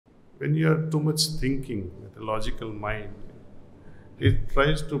when you are too much thinking with a logical mind, it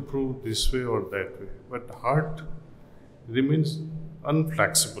tries to prove this way or that way. But heart remains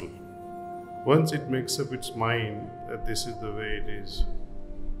unflexible. Once it makes up its mind that this is the way it is,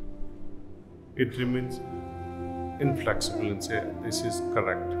 it remains inflexible and say, this is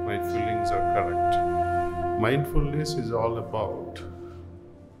correct, my feelings are correct. Mindfulness is all about,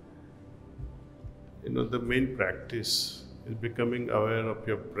 the main practice is becoming aware of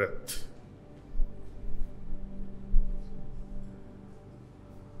your breath.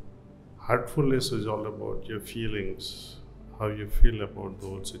 Heartfulness is all about your feelings, how you feel about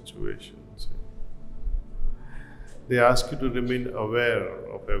those situations. They ask you to remain aware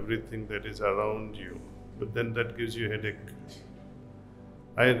of everything that is around you, but then that gives you a headache.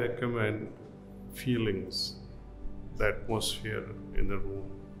 I recommend feelings, the atmosphere in the room.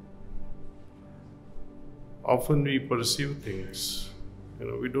 Often we perceive things,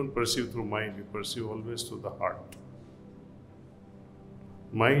 we don't perceive through mind, we perceive always through the heart.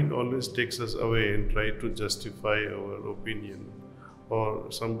 Mind always takes us away and tries to justify our opinion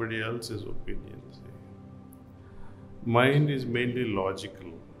or somebody else's opinion. Mind is mainly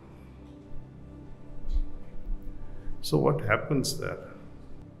logical. So what happens there?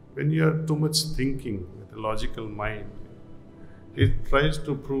 When you are too much thinking with a logical mind, it tries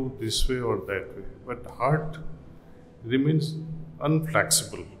to prove this way or that way. But heart remains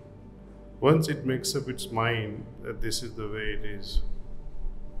unflexible. Once it makes up its mind that this is the way it is,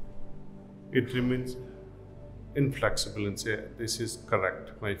 it remains inflexible and say, this is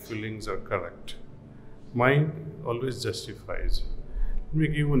correct, my feelings are correct. Mind always justifies. Let me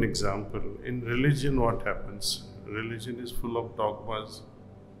give you an example. In religion, what happens? Religion is full of dogmas.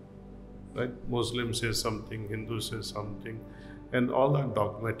 Right? Muslim says something, Hindu says something, and all are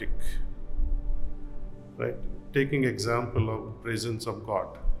dogmatic. Right? Taking example of presence of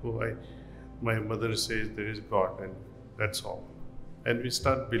God. My mother says there is God, and that's all. And we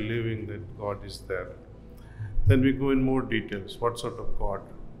start believing that God is there. Then we go in more details. What sort of God?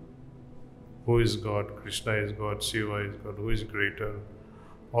 Who is God? Krishna is God, Shiva is God, who is greater?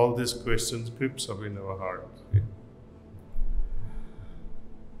 All these questions creeps up in our heart.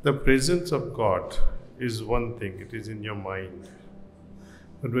 The presence of God is one thing, it is in your mind.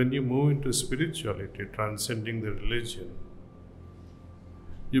 But when you move into spirituality, transcending the religion,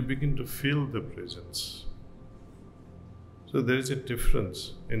 you begin to feel the presence. So there is a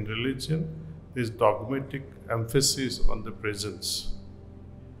difference. In religion, there is dogmatic emphasis on the presence.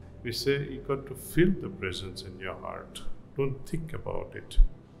 We say you got to feel the presence in your heart. Don't think about it.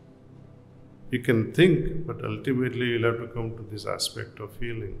 You can think, but ultimately you'll have to come to this aspect of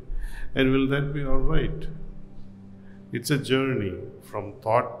feeling. And will that be all right? It's a journey from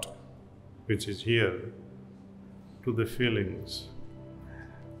thought, which is here, to the feelings.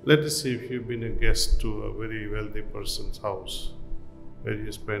 Let us say if you've been a guest to a very wealthy person's house, where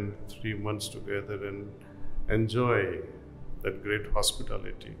you spend 3 months together and enjoy that great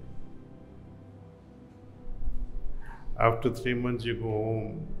hospitality. After 3 months you go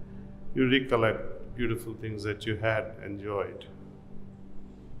home, you recollect beautiful things that you had enjoyed.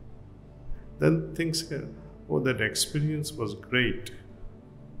 Then things can, that experience was great,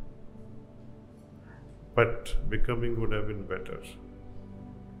 but becoming would have been better.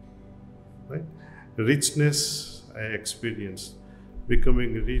 Right? Richness I experienced,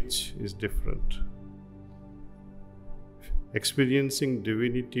 becoming rich is different. Experiencing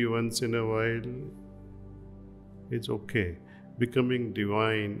divinity once in a while is okay. Becoming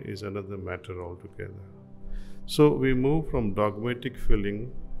divine is another matter altogether. So we move from dogmatic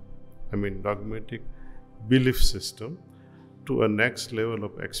dogmatic belief system to a next level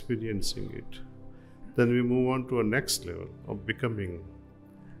of experiencing it. Then we move on to a next level of becoming.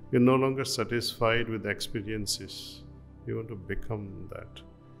 You're no longer satisfied with experiences. You want to become that.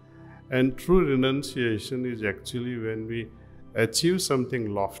 And true renunciation is actually when we achieve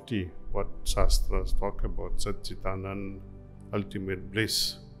something lofty, what Shastras talk about, Satchitanand, ultimate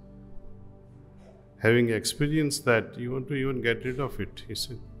bliss. Having experienced that, you want to even get rid of it. He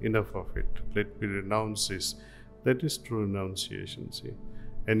said, enough of it. Let me renounce this. That is true renunciation, see.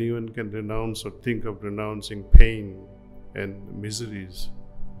 Anyone can renounce or think of renouncing pain and miseries,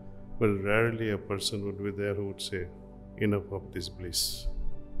 but rarely a person would be there who would say, enough of this bliss.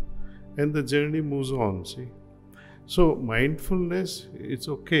 And the journey moves on, see. So mindfulness, it's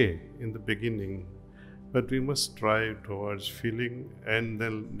okay in the beginning, but we must strive towards feeling and the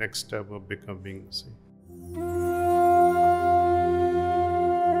next step of becoming, see.